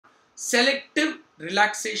selective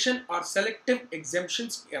relaxation or selective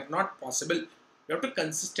exemptions are not possible. You have to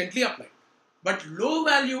consistently apply. But low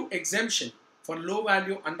value exemption, for low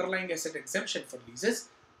value underlying asset exemption for leases,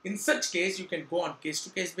 in such case you can go on case to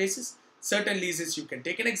case basis. Certain leases you can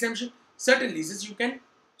take an exemption, certain leases you can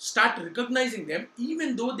start recognizing them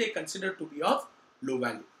even though they consider to be of low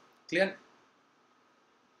value. Clear?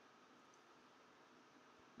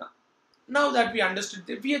 Now that we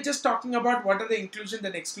understood, we are just talking about what are the inclusions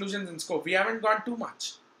and exclusions in scope. We haven't gone too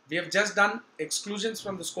much. We have just done exclusions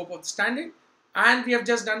from the scope of the standard, and we have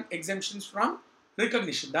just done exemptions from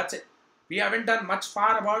recognition. That's it. We haven't done much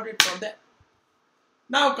far about it from there.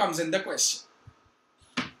 Now comes in the question.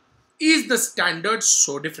 Is the standard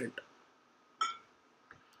so different?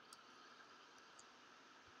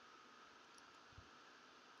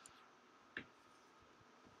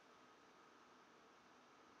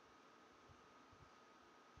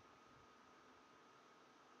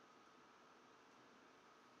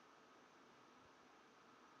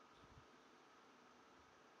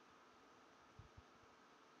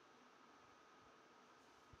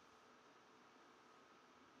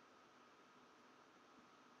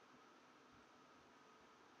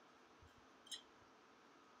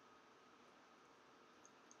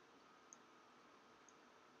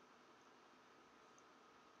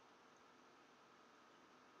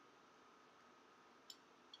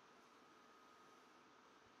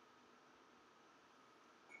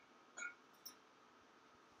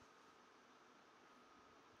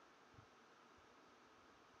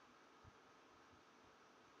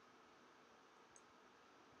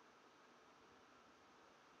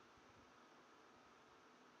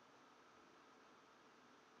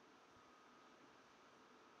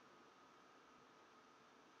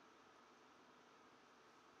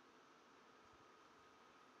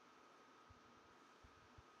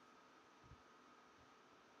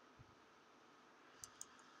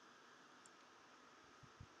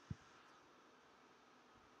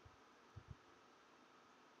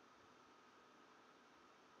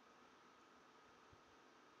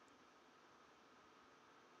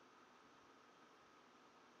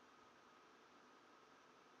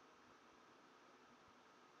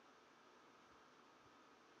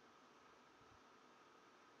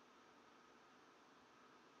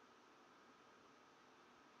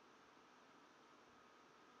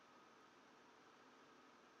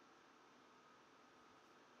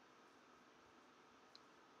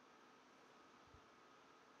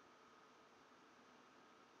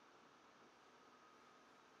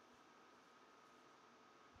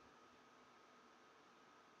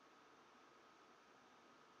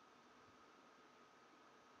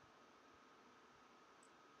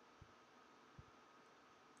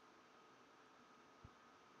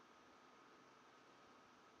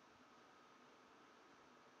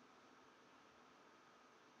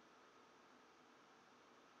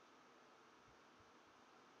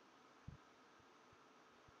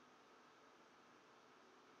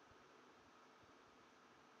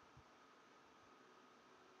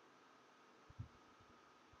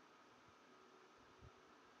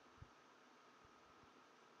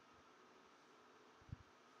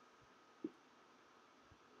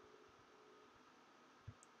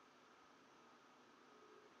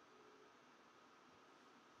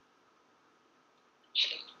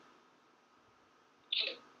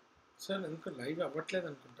 Sir ఎందుకు live అవ్వట్లేదు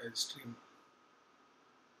అనుకుంటా ఇది stream.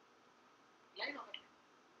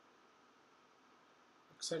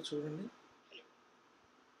 ఒకసారి చూడండి.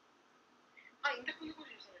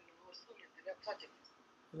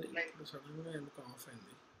 ఇప్పుడు సడన్గా ఎందుకు of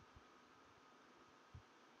అయింది?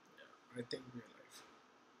 I think life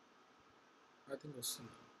I think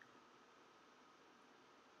వస్తుంది.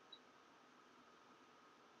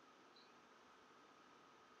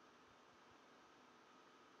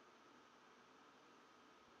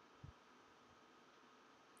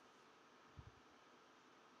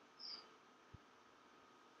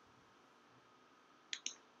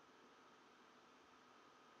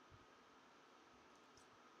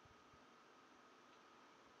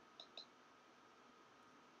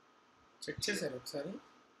 చెక్ చేశారు ఒకసారి?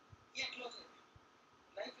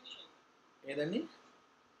 ఏదండి?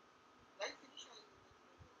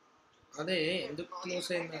 అదే ఎందుకు క్లోజ్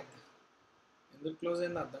అయిందో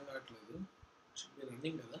అర్థం కావట్లేదు. షుడ్ బి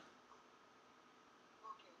రన్నింగ్ కదా?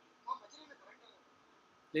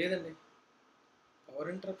 లేదండి,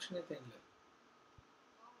 పవర్ ఇంటరప్షన్ అయితే ఏం లేదు.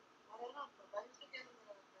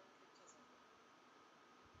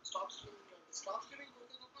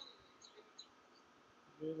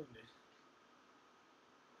 లేదండి,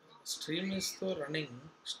 స్ట్రీమ్ ఇస్ తో రన్నింగ్.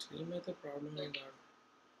 స్ట్రీమ్ అయితే ప్రాబ్లం ఏం కాదు.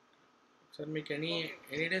 ఒకసారి సార్ మీకు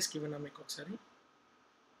ఎనీ డేస్కి ఇవ్వనా మీకు ఒకసారి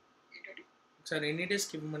ఎనీ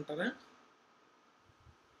డేస్కి ఇవ్వమంటారా?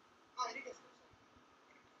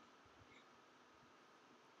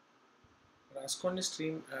 రాసుకోండి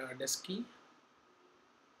stream డెస్క్కి.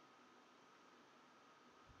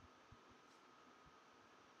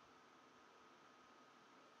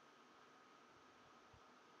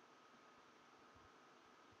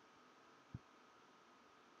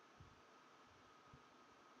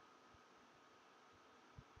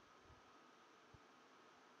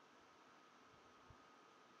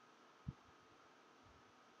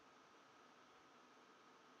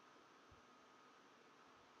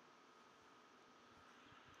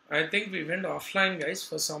 I think we went offline, guys,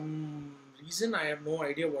 for some reason. I have no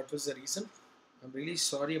idea what was the reason. I'm really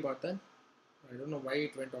sorry about that. I don't know why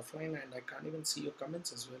it went offline, and I can't even see your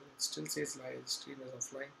comments as well. It still says live stream is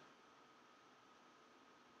offline.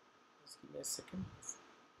 Just give me a second.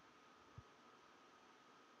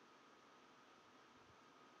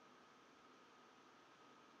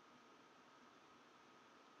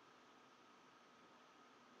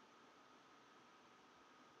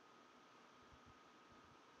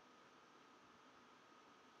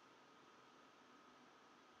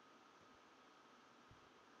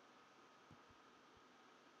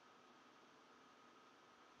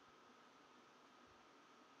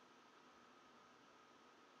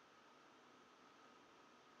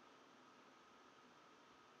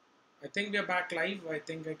 I think we are back live. I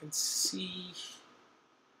think I can see.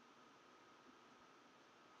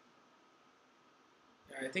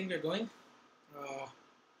 Yeah, I think we're going.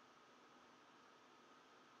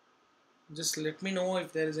 Just let me know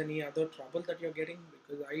if there is any other trouble that you're getting,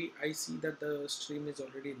 because I see that the stream is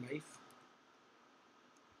already live.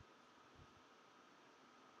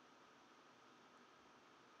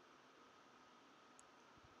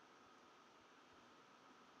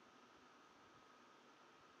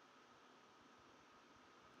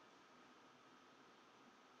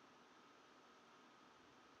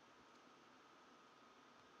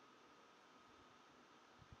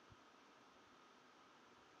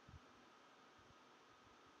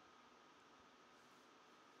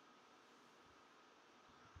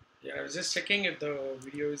 Yeah, I was just checking if the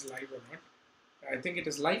video is live or not. I think it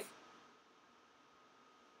is live.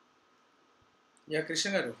 Yeah,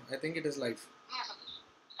 Krishna Garu, I think it is live.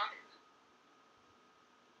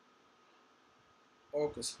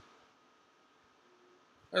 Okay, sir.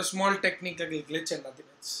 A small technical glitch and nothing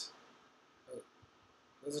else.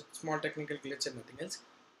 There's a small technical glitch and nothing else.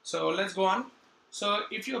 So let's go on. So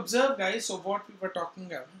if you observe, guys, so what we were talking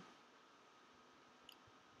about,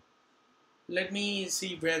 let me see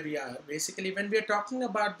where we are. Basically, when we are talking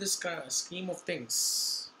about this scheme of things,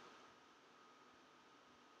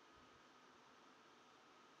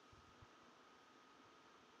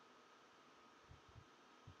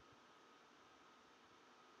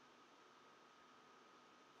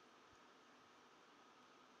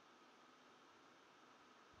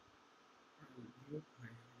 I'll mute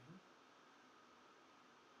my audio.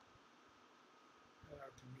 I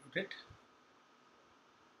have to mute it.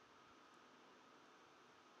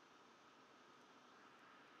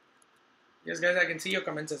 Yes, guys, I can see your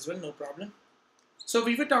comments as well, no problem. So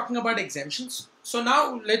we were talking about exemptions. So now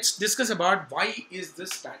let's discuss about why is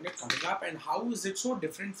this standard coming up and how is it so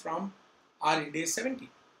different from our Ind AS 17.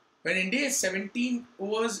 When Ind AS 17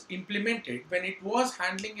 was implemented, when it was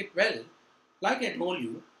handling it well, like I told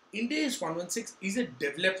you, Ind AS 116 is a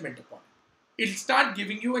development upon it. It'll start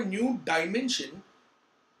giving you a new dimension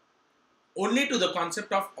only to the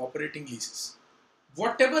concept of operating leases.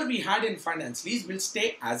 Whatever we had in finance lease will stay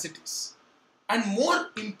as it is. And more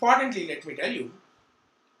importantly, let me tell you,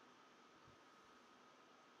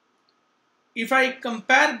 if I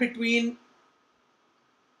compare between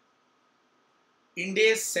Ind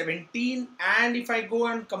AS 17 and if I go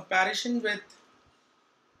on comparison with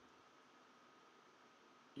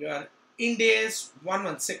your Ind AS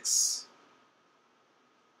 116,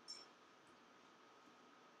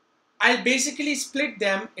 I'll basically split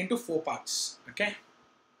them into 4 parts. Okay.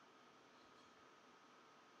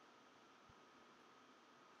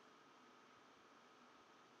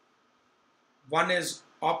 One is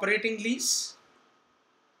operating lease,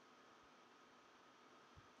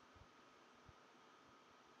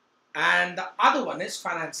 and the other one is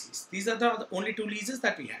finance lease. These are the only 2 leases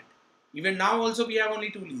that we had. Even now also we have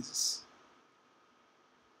only 2 leases.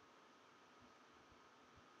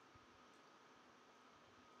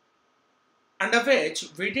 Under which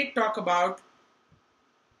we did talk about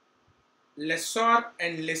lessor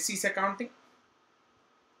and lessee's accounting.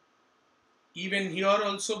 Even here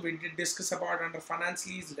also we did discuss about under finance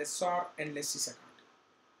lease, lessor and lessee's accounting.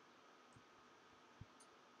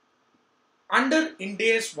 Under Ind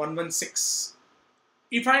AS 116,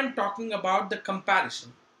 if I am talking about the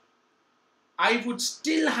comparison, I would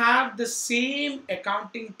still have the same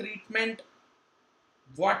accounting treatment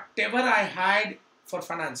whatever I had for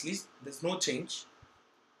finance lease. There's no change.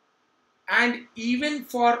 And even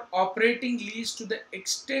for operating lease to the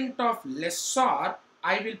extent of lessor,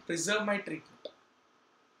 I will preserve my treatment.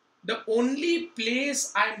 The only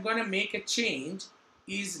place I'm going to make a change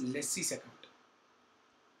is lessee's account.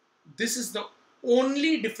 This is the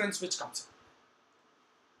only difference which comes up.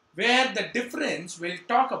 Where the difference will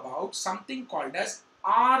talk about something called as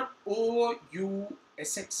ROU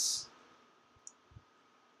assets.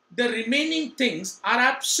 The remaining things are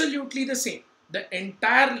absolutely the same. The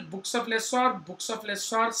entire books of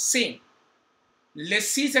lessor, same.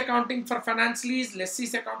 Lessee's accounting for finance lease,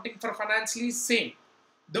 lessee's accounting for finance lease, same.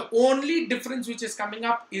 The only difference which is coming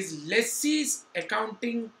up is lessee's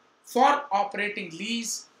accounting for operating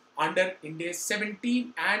lease under Ind AS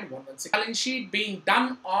 17 and 116. Balance sheet being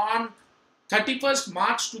done on 31st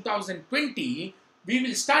March 2020, we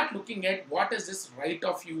will start looking at what is this right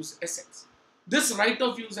of use assets. This right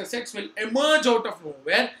of use assets will emerge out of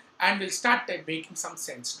nowhere and will start making some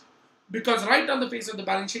sense now. Because right on the face of the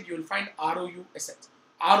balance sheet, you will find ROU assets,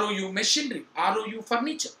 ROU machinery, ROU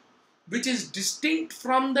furniture, which is distinct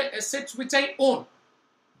from the assets which I own,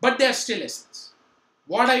 but they are still assets.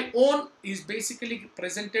 What I own is basically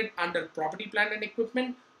presented under property, plant and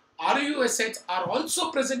equipment. ROU assets are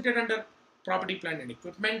also presented under property, plant and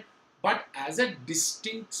equipment, but as a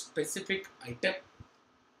distinct specific item.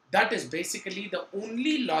 That is basically the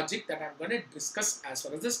only logic that I'm going to discuss as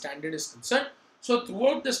far as the standard is concerned. So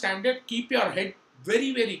throughout the standard, keep your head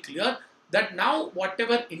very, very clear that now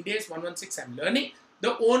whatever Ind AS 116 I'm learning,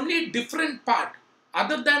 the only different part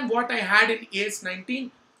other than what I had in AS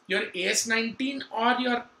 19, your AS 19 or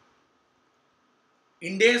your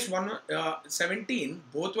Ind AS 17,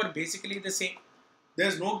 both were basically the same.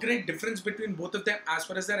 There's no great difference between both of them as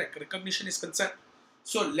far as their recognition is concerned.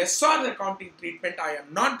 So lessor accounting treatment, I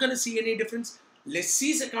am not going to see any difference.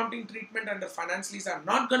 Lessee's accounting treatment under finance lease, I am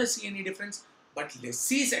not going to see any difference. But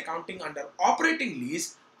lessee's accounting under operating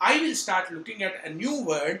lease, I will start looking at a new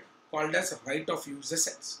word called as right of use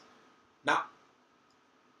assets. Now,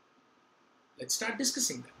 let's start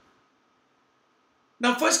discussing that.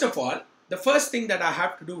 Now, first of all, the first thing that I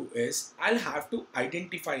have to do is I'll have to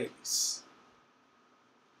identify a lease.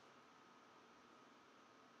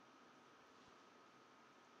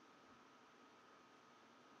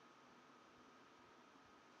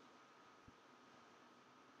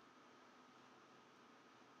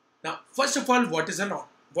 Now, first of all, what is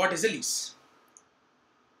a lease?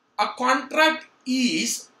 A contract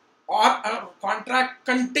is or a contract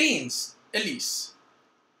contains a lease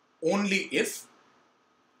only if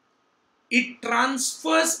it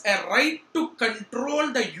transfers a right to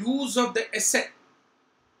control the use of the asset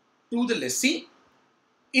to the lessee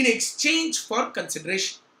in exchange for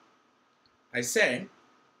consideration. I said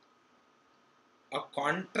a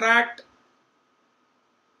contract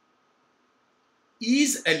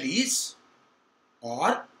is a lease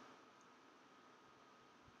or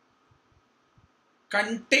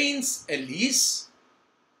contains a lease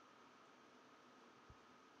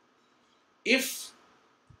if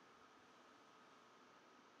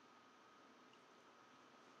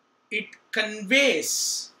it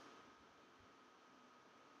conveys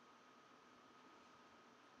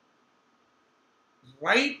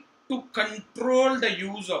right to control the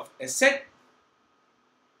use of asset,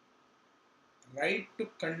 right to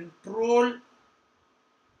control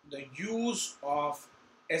the use of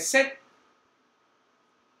asset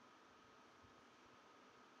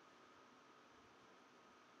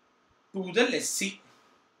to the lessee.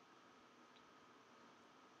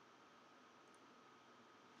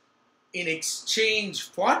 In exchange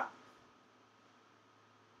for,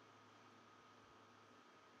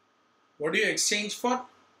 what do you exchange for?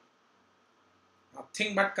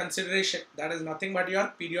 Nothing but consideration. That is nothing but your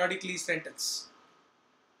periodic lease rentals.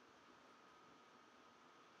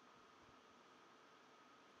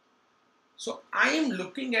 So I am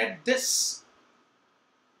looking at this.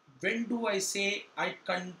 When do I say I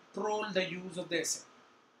control the use of the asset?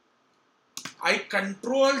 I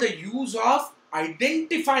control the use of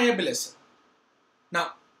identifiable asset.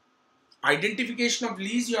 Now, identification of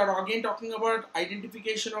lease, you are again talking about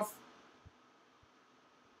identification of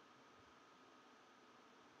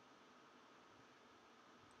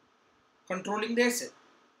controlling the asset.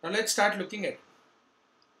 Now let's start looking at it.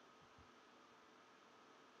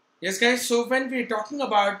 Yes guys, so when we are talking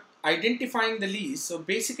about identifying the lease, so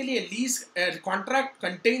basically a contract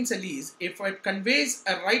contains a lease if it conveys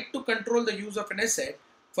a right to control the use of an asset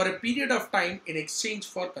for a period of time in exchange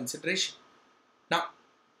for consideration. Now,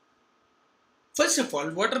 first of all,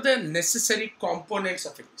 what are the necessary components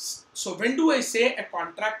of a lease? So when do I say a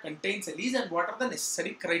contract contains a lease, and what are the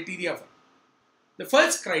necessary criteria for it? The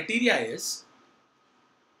first criteria is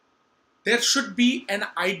there should be an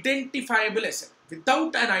identifiable asset.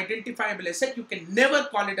 Without an identifiable asset, you can never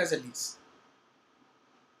call it as a lease.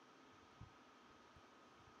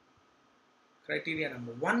 Criteria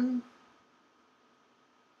number one,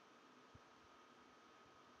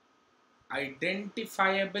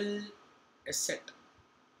 identifiable asset.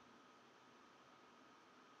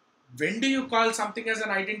 When do you call something as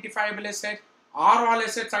an identifiable asset? Are all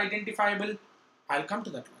assets identifiable? I'll come to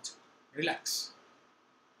that logic. Relax.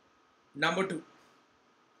 Number two.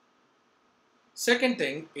 Second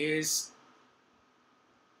thing is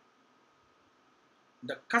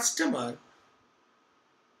the customer,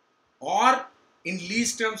 or in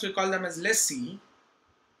lease terms we call them as lessee,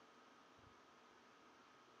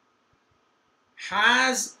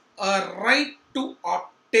 has a right to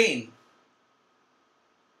obtain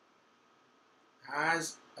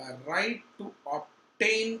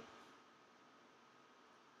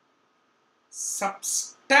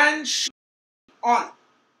substantial all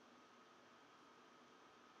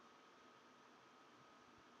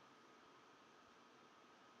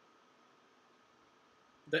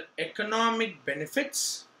the economic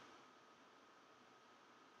benefits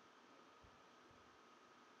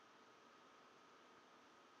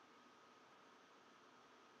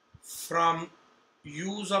from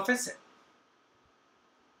use of asset.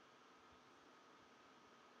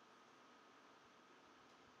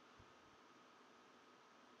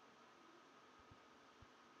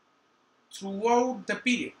 Throughout the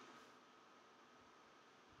period.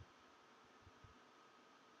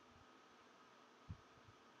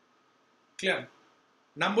 Clear?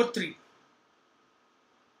 Number three,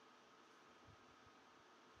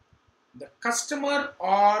 the customer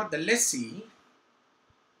or the lessee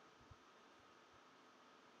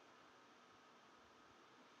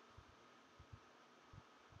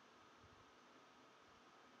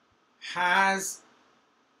has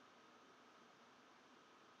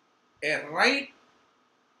a right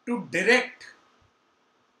to direct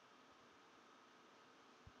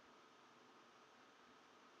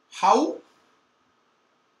how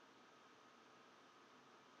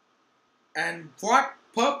and what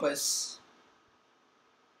purpose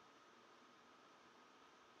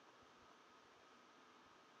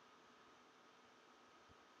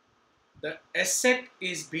the asset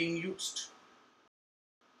is being used.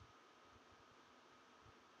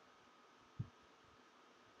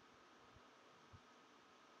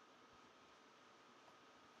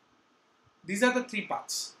 These are the three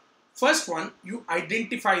parts. First one, you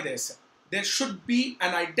identify the asset. There should be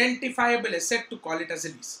an identifiable asset to call it as a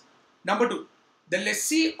lease. Number two, the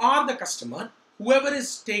lessee or the customer, whoever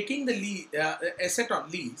is taking the asset on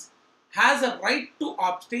lease, has a right to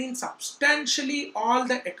obtain substantially all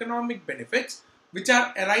the economic benefits which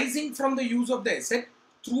are arising from the use of the asset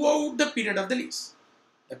throughout the period of the lease.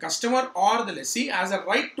 The customer or the lessee has a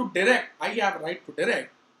right to direct, I have a right to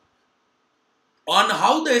direct on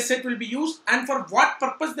how the asset will be used and for what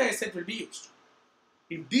purpose the asset will be used.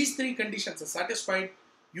 If these three conditions are satisfied,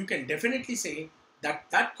 you can definitely say that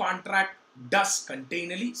that contract does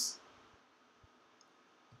contain a lease.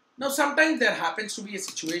 Now, sometimes there happens to be a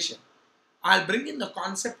situation. I'll bring in the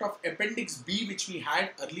concept of Appendix B, which we had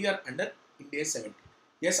earlier under India 70.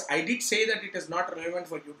 Yes, I did say that it is not relevant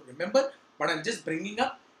for you to remember, but I'm just bringing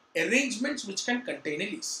up arrangements which can contain a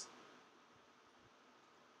lease.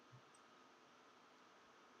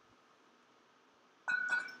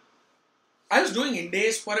 I was doing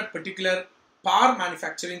Indays for a particular power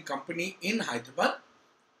manufacturing company in Hyderabad,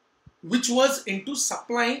 which was into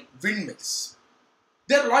supplying windmills.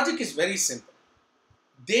 Their logic is very simple.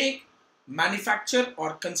 They manufacture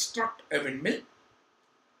or construct a windmill.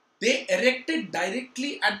 They erect it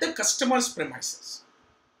directly at the customer's premises.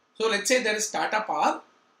 So let's say there is Tata Power.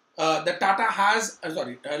 The Tata has,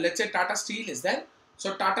 let's say Tata Steel is there.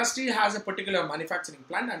 So Tata Steel has a particular manufacturing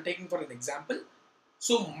plant. I'm taking for an example.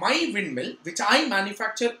 So my windmill, which I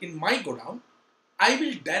manufacture in my godown, I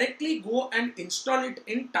will directly go and install it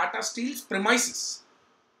in Tata Steel's premises.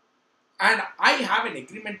 And I have an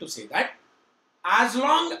agreement to say that as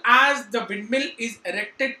long as the windmill is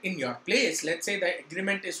erected in your place, let's say the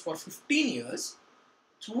agreement is for 15 years,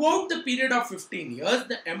 throughout the period of 15 years,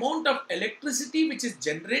 the amount of electricity which is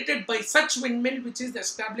generated by such windmill which is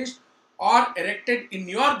established or erected in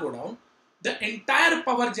your godown, the entire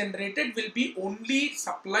power generated will be only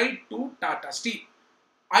supplied to Tata Steel.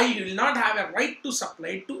 I will not have a right to supply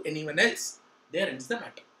it to anyone else. There ends the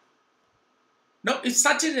matter. Now, if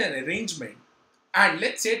such is an arrangement, and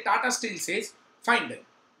let's say Tata Steel says, fine then,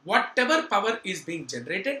 whatever power is being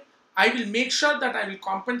generated, I will make sure that I will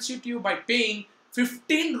compensate you by paying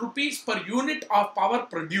 15 rupees per unit of power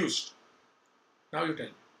produced. Now you tell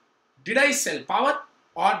me, did I sell power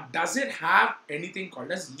or does it have anything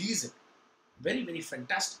called as lease? Very, very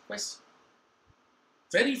fantastic question.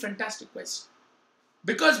 Very fantastic question.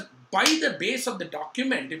 Because by the base of the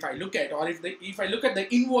document, if I look at, or if I look at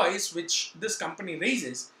the invoice which this company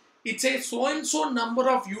raises, it says so and so number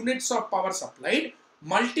of units of power supplied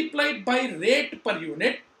multiplied by rate per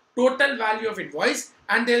unit, total value of invoice,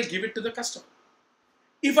 and they'll give it to the customer.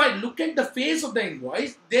 If I look at the face of the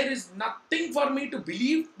invoice, there is nothing for me to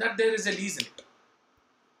believe that there is a lease in it.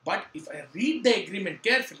 But if I read the agreement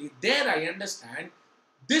carefully, there I understand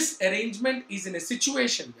this arrangement is in a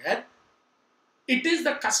situation where it is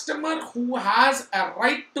the customer who has a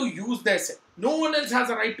right to use the asset. No one else has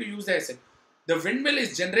a right to use the asset. The windmill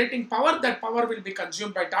is generating power. That power will be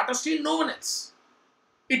consumed by Tata Steel, no one else.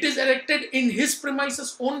 It is erected in his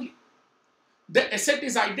premises only. The asset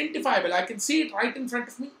is identifiable. I can see it right in front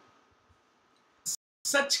of me.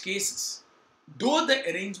 Such cases, though the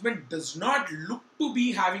arrangement does not look to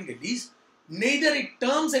be having a lease, neither it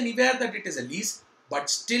terms anywhere that it is a lease, but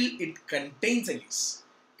still it contains a lease.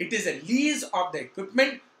 It is a lease of the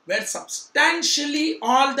equipment where substantially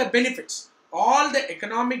all the benefits, all the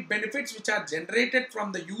economic benefits which are generated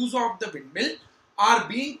from the use of the windmill are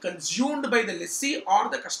being consumed by the lessee or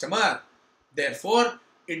the customer. Therefore,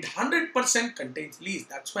 it 100% contains lease.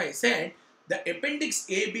 That's why I said the appendix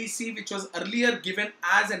ABC, which was earlier given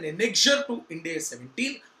as an annexure to Ind AS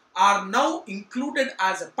 17, are now included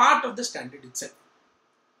as a part of the standard itself.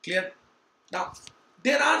 Clear? Now,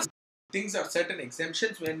 there are things or certain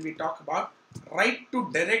exemptions when we talk about right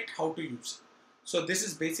to direct how to use. So this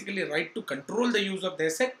is basically right to control the use of the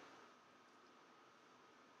asset.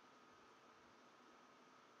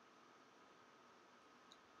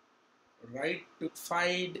 Right to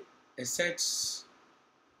find assets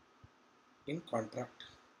in contract.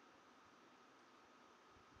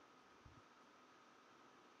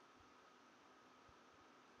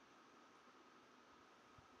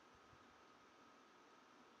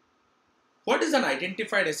 What is an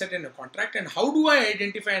identified asset in a contract and how do I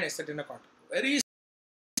identify an asset in a contract? Very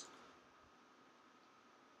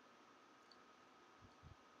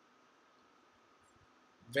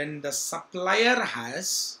when the supplier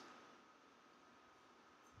has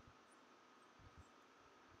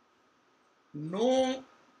no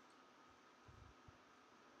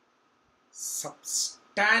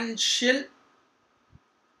substantial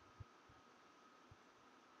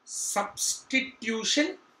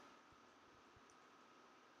substitution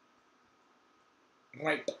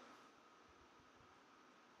right.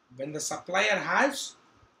 When the supplier has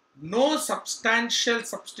no substantial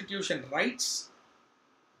substitution rights,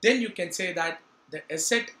 then you can say that the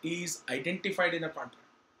asset is identified in a contract.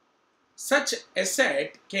 Such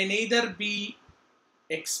asset can either be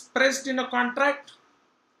expressed in a contract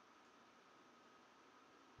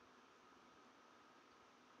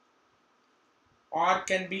or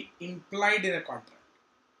can be implied in a contract.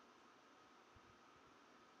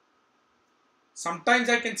 Sometimes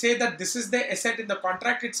I can say that this is the asset in the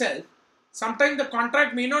contract itself. Sometimes the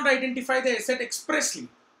contract may not identify the asset expressly,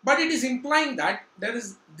 but it is implying that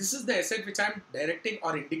this is the asset which I am directing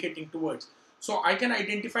or indicating towards. So I can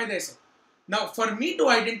identify the asset. Now, for me to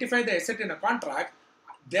identify the asset in a contract,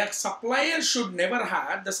 their supplier should never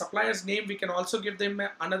have the supplier's name. We can also give them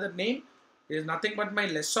another name. It is nothing but my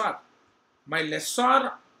lessor. My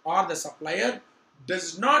lessor or the supplier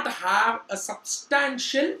does not have a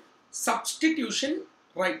substantial substitution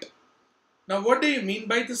right. Now, what do you mean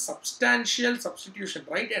by the substantial substitution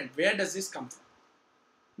right and where does this come from?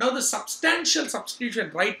 Now, the substantial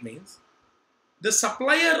substitution right means the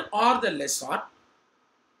supplier or the lessor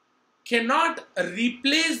cannot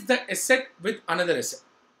replace the asset with another asset.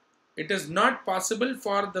 It is not possible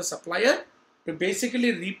for the supplier to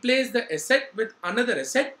basically replace the asset with another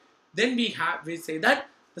asset. Then we say that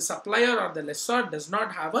the supplier or the lessor does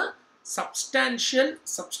not have a substantial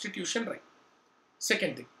substitution right.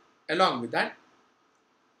 Second thing, along with that,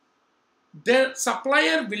 the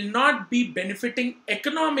supplier will not be benefiting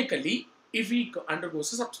economically if he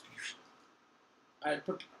undergoes a substitution. I'll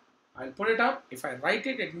put it up. If I write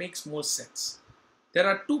it, it makes more sense. There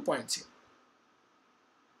are 2 points here.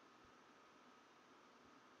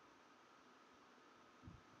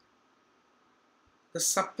 The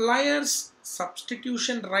supplier's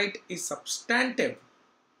substitution right is substantive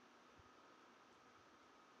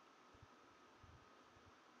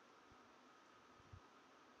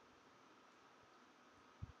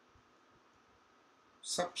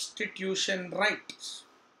Substitution right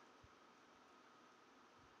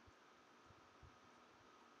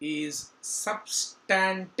is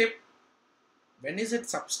substantive. When is it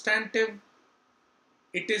substantive?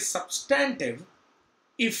 It is substantive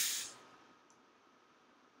if,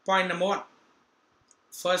 point number one,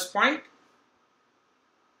 first point,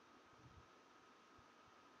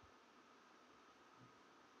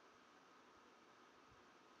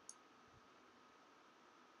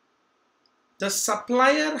 the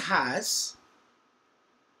supplier has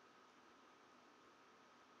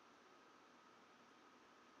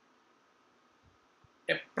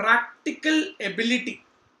a practical ability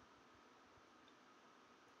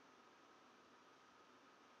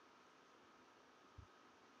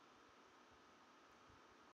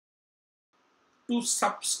to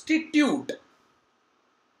substitute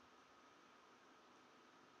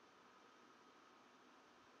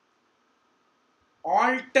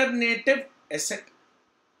alternative asset.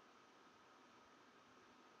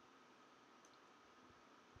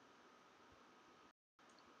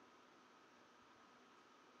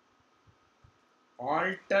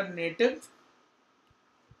 Alternative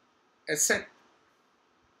asset.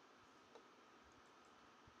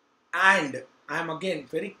 And I am again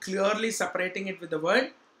very clearly separating it with the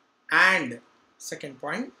word and. Second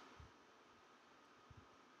point,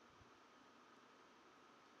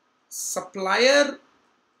 supplier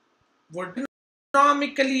would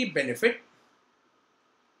economically benefit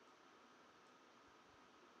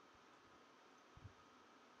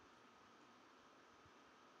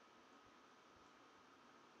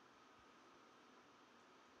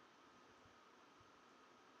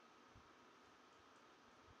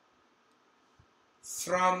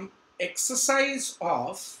from exercise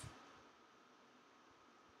of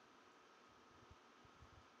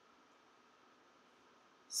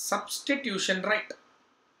substitution right.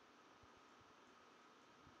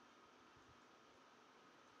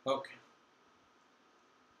 Okay.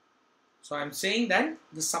 So I am saying that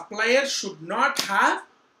the supplier should not have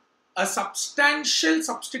a substantial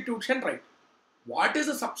substitution right. What is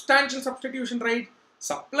a substantial substitution right?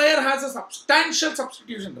 Supplier has a substantial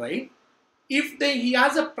substitution right if he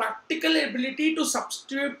has a practical ability to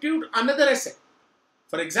substitute another asset.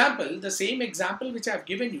 For example, the same example which I have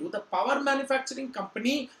given you, the power manufacturing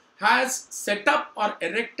company has set up or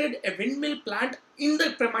erected a windmill plant in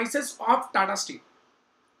the premises of Tata Steel.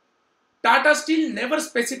 Tata Steel never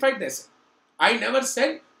specified the asset. I never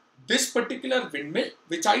said this particular windmill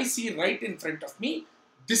which I see right in front of me,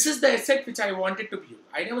 this is the asset which I wanted to be used.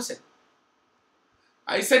 I never said.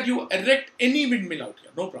 I said you erect any windmill out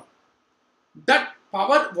here, no problem. That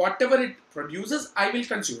power, whatever it produces, I will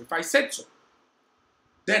consume if I said so.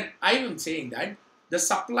 Then I am saying that the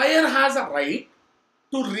supplier has a right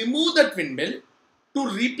to remove that windmill, to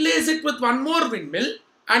replace it with one more windmill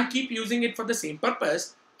and keep using it for the same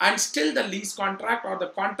purpose, and still the lease contract or the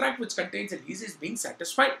contract which contains a lease is being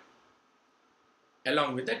satisfied.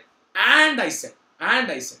 Along with it, I said,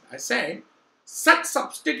 such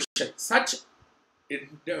substitution, such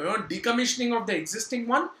decommissioning of the existing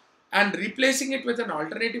one and replacing it with an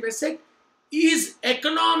alternative asset is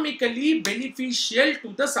economically beneficial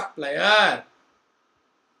to the supplier.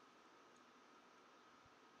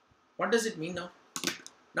 What does it mean now?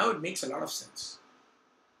 Now it makes a lot of sense.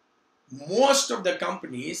 Most of the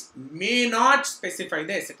companies may not specify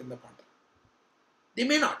the asset in the contract. They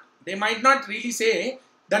may not. They might not really say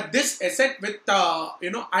that this asset with,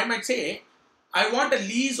 I might say, I want a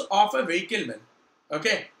lease of a vehicle, man.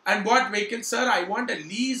 Okay. And what vehicle, sir? I want a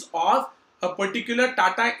lease of a particular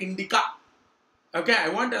Tata Indica. Okay. I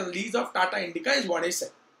want a lease of Tata Indica is what I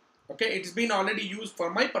said. Okay. It's been already used for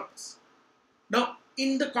my purpose. Now,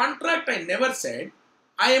 in the contract, I never said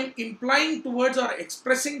I am implying towards or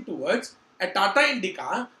expressing towards a Tata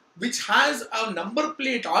Indica which has a number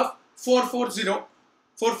plate of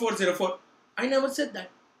 4404. I never said that.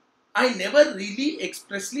 I never really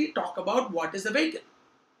expressly talk about what is a vehicle.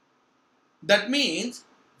 That means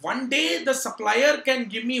one day the supplier can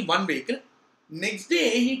give me one vehicle, next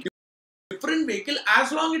day he gives a different vehicle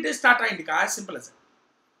as long as it is Tata Indica, as simple as that.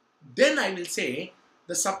 Then I will say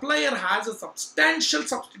the supplier has a substantial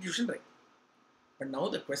substitution right. But now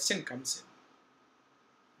the question comes in.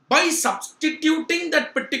 By substituting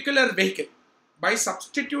that particular vehicle, by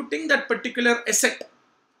substituting that particular asset,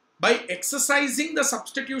 by exercising the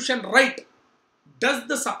substitution right, does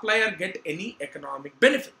the supplier get any economic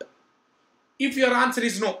benefit? If your answer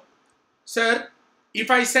is no, sir,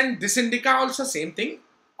 if I send this Indica also same thing,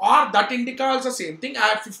 or that Indica also same thing, I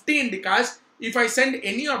have 50 Indicas, if I send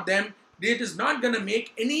any of them, it is not going to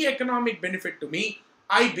make any economic benefit to me.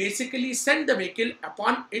 I basically send the vehicle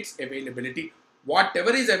upon its availability.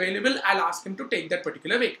 Whatever is available, I'll ask him to take that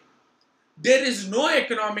particular vehicle. There is no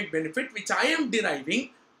economic benefit which I am deriving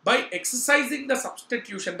by exercising the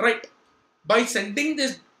substitution right. By sending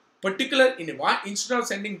this particular Innova, instead of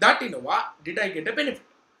sending that Innova, did I get a benefit?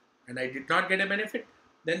 And I did not get a benefit.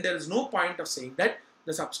 Then there is no point of saying that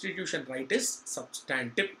the substitution right is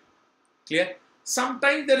substantive. Clear?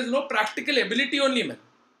 Sometimes there is no practical ability only, man.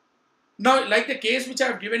 Now, like the case which I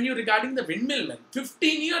have given you regarding the windmill, man.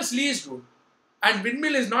 15 years lease, dude. And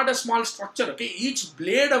windmill is not a small structure, okay? Each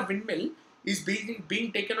blade of windmill is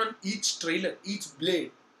being taken on each trailer, each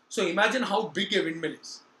blade. So imagine how big a windmill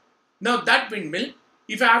is. Now that windmill,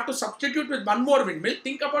 if I have to substitute with one more windmill,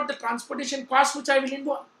 think about the transportation cost which I will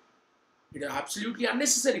involve. It is absolutely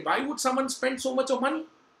unnecessary. Why would someone spend so much of money?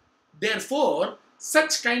 Therefore,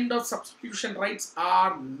 such kind of substitution rights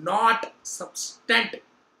are not substantive.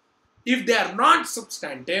 If they are not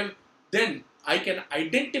substantive, then I can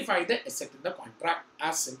identify the asset in the contract.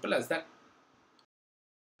 As simple as that.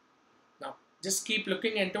 Now, just keep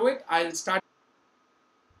looking into it. I'll start.